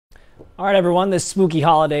All right, everyone, this spooky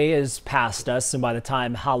holiday is past us, and by the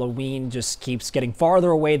time Halloween just keeps getting farther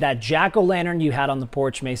away, that jack-o'-lantern you had on the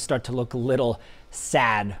porch may start to look a little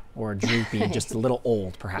sad or droopy, just a little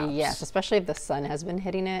old, perhaps. Yes, especially if the sun has been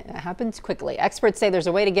hitting it. It happens quickly. Experts say there's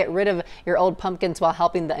a way to get rid of your old pumpkins while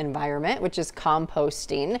helping the environment, which is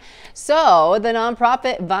composting. So the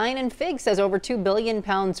nonprofit Vine and Fig says over 2 billion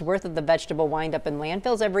pounds worth of the vegetable wind up in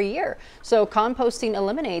landfills every year. So composting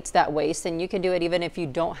eliminates that waste, and you can do it even if you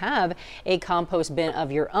don't have a compost bin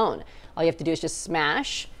of your own. All you have to do is just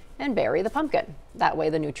smash and bury the pumpkin. That way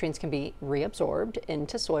the nutrients can be reabsorbed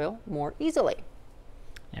into soil more easily.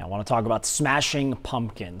 Yeah, I want to talk about smashing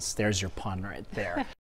pumpkins. There's your pun right there.